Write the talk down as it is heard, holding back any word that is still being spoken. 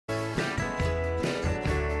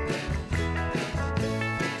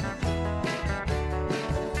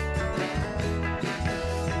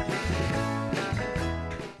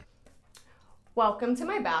Welcome to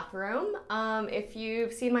my bathroom. If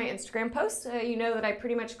you've seen my Instagram post, you know that I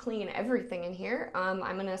pretty much clean everything in here.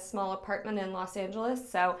 I'm in a small apartment in Los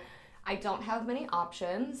Angeles, so I don't have many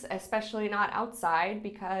options, especially not outside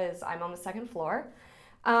because I'm on the second floor.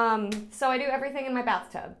 So I do everything in my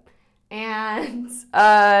bathtub. And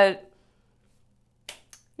yeah,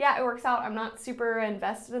 it works out. I'm not super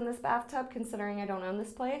invested in this bathtub considering I don't own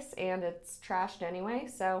this place and it's trashed anyway.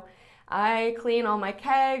 So I clean all my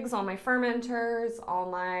kegs, all my fermenters,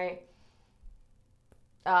 all my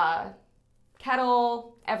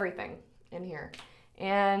kettle, everything in here.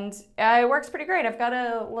 And it works pretty great. I've got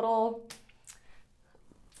a little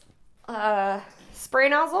spray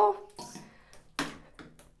nozzle.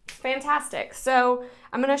 Fantastic. So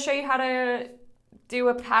I'm going to show you how to do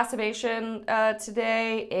a passivation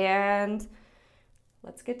today, and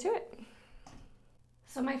let's get to it.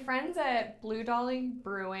 So my friends at Blue Dolly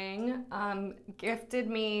Brewing gifted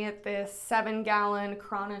me this 7-gallon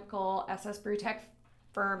Chronical SS Brewtech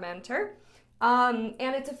fermenter, and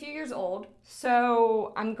it's a few years old,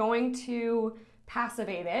 so I'm going to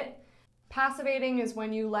passivate it. Passivating is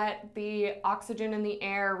when you let the oxygen in the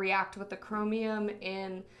air react with the chromium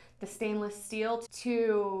in the stainless steel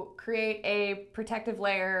to create a protective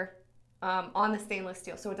layer on the stainless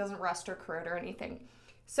steel so it doesn't rust or corrode or anything.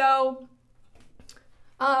 So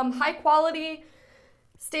high quality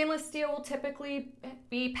stainless steel will typically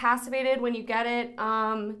be passivated when you get it.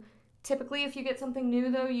 Typically if you get something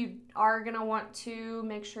new though, you are gonna want to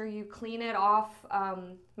make sure you clean it off,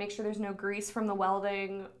 make sure there's no grease from the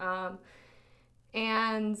welding,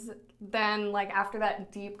 and then like after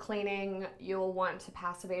that deep cleaning, you'll want to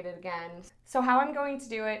passivate it again. So how I'm going to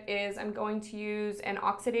do it is I'm going to use an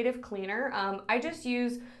oxidative cleaner. I just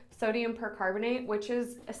use sodium percarbonate, which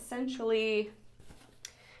is essentially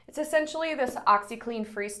this OxyClean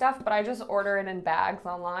free stuff, but I just order it in bags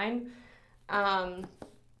online.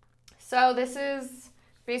 So this is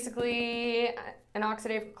basically an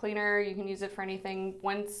oxidative cleaner. You can use it for anything.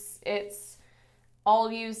 Once it's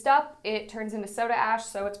all used up, it turns into soda ash,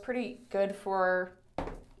 so it's pretty good for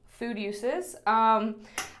food uses. And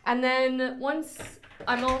then once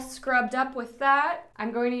I'm all scrubbed up with that,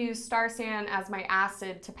 I'm going to use Star San as my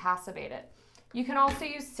acid to passivate it. You can also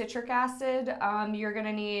use citric acid. You're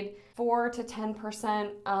gonna need 4 to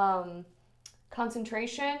 10%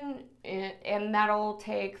 concentration, and that'll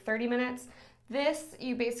take 30 minutes. This,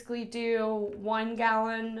 you basically do 1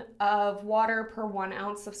 gallon of water per 1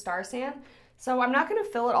 ounce of Star San. So I'm not gonna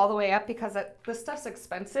fill it all the way up because this stuff's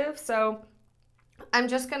expensive. So I'm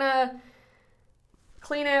just gonna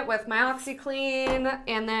clean it with my OxiClean,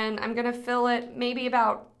 and then I'm gonna fill it maybe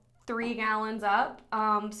about 3 gallons up,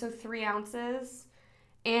 so 3 ounces.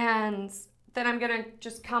 And then I'm gonna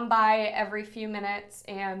just come by every few minutes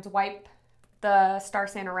and wipe the Star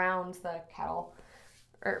San around the kettle,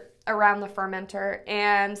 or around the fermenter,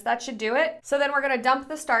 and that should do it. So then we're gonna dump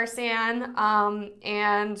the Star San,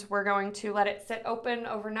 and we're going to let it sit open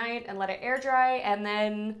overnight and let it air dry, and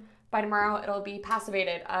then by tomorrow it'll be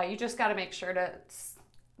passivated. You just gotta make sure to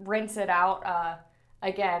rinse it out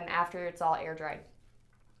again after it's all air dried.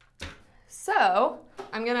 So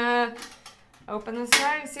I'm gonna open this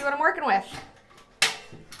guy and see what I'm working with.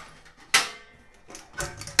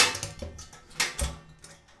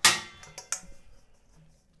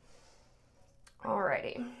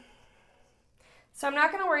 Alrighty. So I'm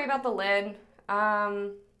not gonna worry about the lid.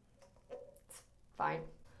 It's fine.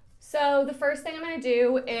 So the first thing I'm gonna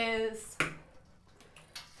do is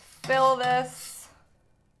fill this .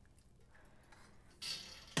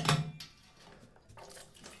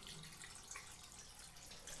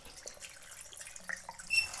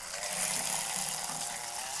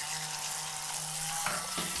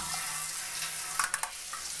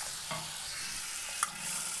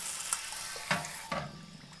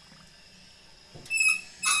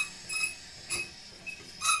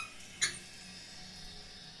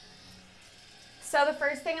 So the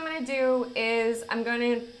first thing I'm going to do is I'm going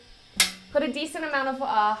to put a decent amount of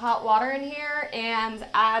hot water in here and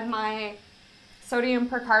add my sodium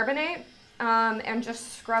percarbonate and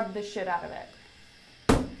just scrub the shit out of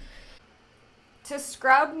it. To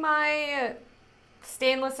scrub my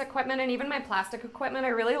stainless equipment and even my plastic equipment, I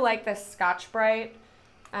really like this Scotch-Brite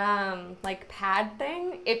like pad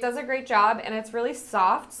thing. It does a great job and it's really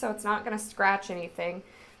soft, so it's not going to scratch anything.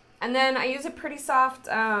 And then I use a pretty soft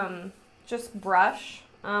just brush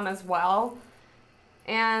as well.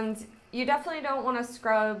 And you definitely don't want to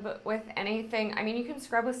scrub with anything. I mean, you can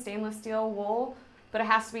scrub with stainless steel wool, but it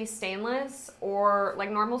has to be stainless, or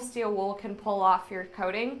like normal steel wool can pull off your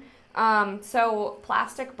coating. So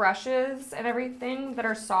plastic brushes and everything that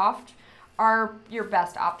are soft are your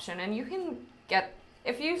best option. And you can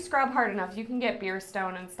if you scrub hard enough, you can get beer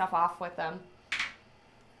stone and stuff off with them.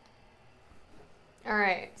 All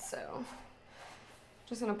right, so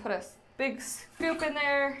just gonna put a big scoop in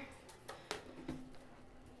there.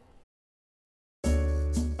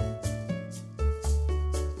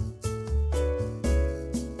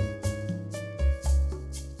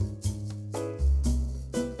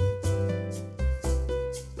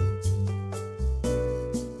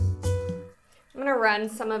 I'm gonna run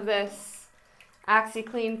some of this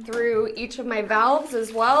OxiClean through each of my valves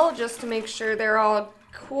as well, just to make sure they're all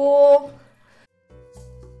cool.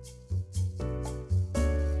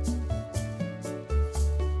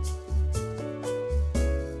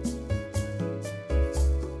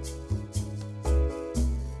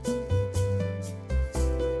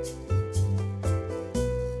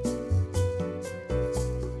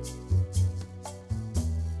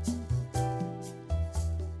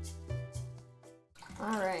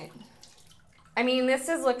 All right. I mean, this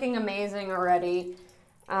is looking amazing already.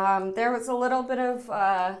 There was a little bit of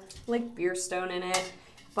like beer stone in it,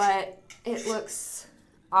 but it looks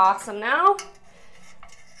awesome now.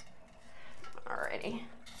 Alrighty.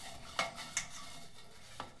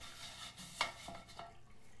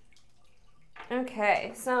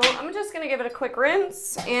 Okay, so I'm just gonna give it a quick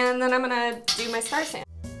rinse, and then I'm gonna do my star sand.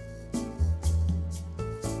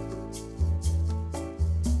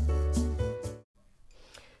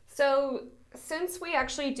 So since we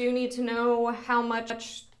actually do need to know how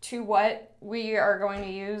much to what we are going to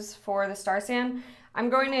use for the star sand, I'm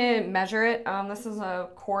going to measure it. This is a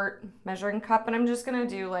quart measuring cup, and I'm just gonna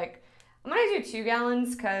do I'm gonna do 2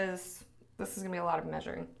 gallons because this is gonna be a lot of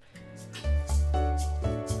measuring.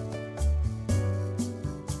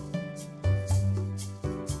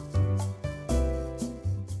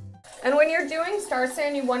 And when you're doing star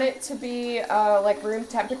sand, you want it to be like room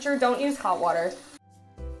temperature. Don't use hot water.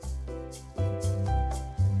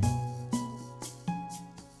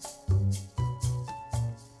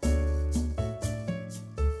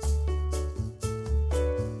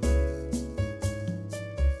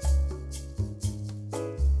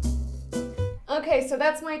 Okay, so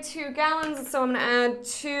that's my 2 gallons, so I'm gonna add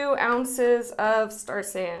 2 ounces of star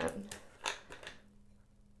sand.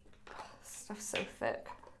 Stuff's so thick.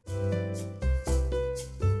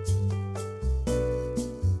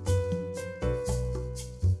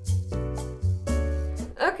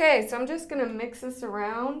 Okay, so I'm just gonna mix this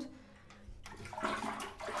around.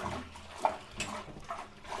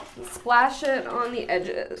 And splash it on the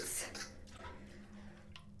edges.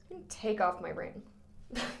 Take off my ring.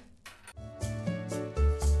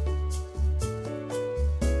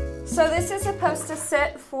 So this is supposed to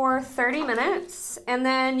sit for 30 minutes, and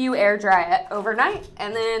then you air dry it overnight.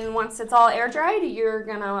 And then once it's all air dried, you're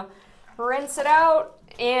gonna rinse it out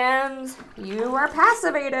and you are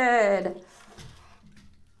passivated.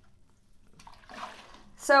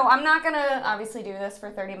 So I'm not gonna obviously do this for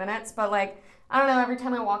 30 minutes, but I don't know, every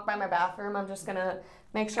time I walk by my bathroom, I'm just gonna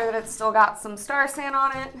make sure that it's still got some star sand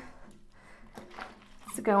on it.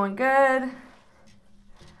 It's going good.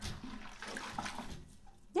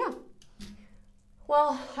 Yeah.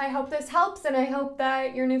 Well, I hope this helps, and I hope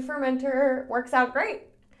that your new fermenter works out great.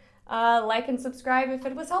 Like and subscribe if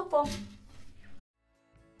it was helpful.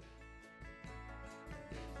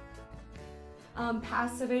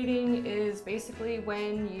 Passivating is basically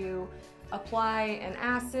when you apply an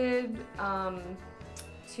acid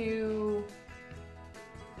to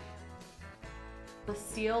the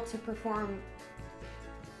steel to perform.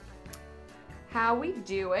 How we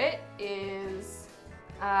do it is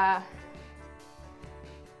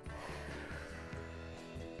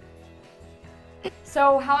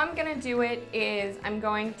so how I'm gonna do it is I'm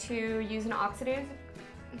going to use an oxidative.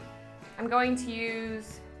 I'm going to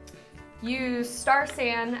use star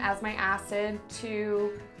sand as my acid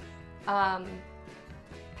to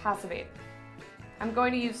passivate. I'm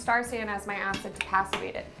going to use star sand as my acid to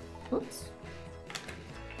passivate it. Oops.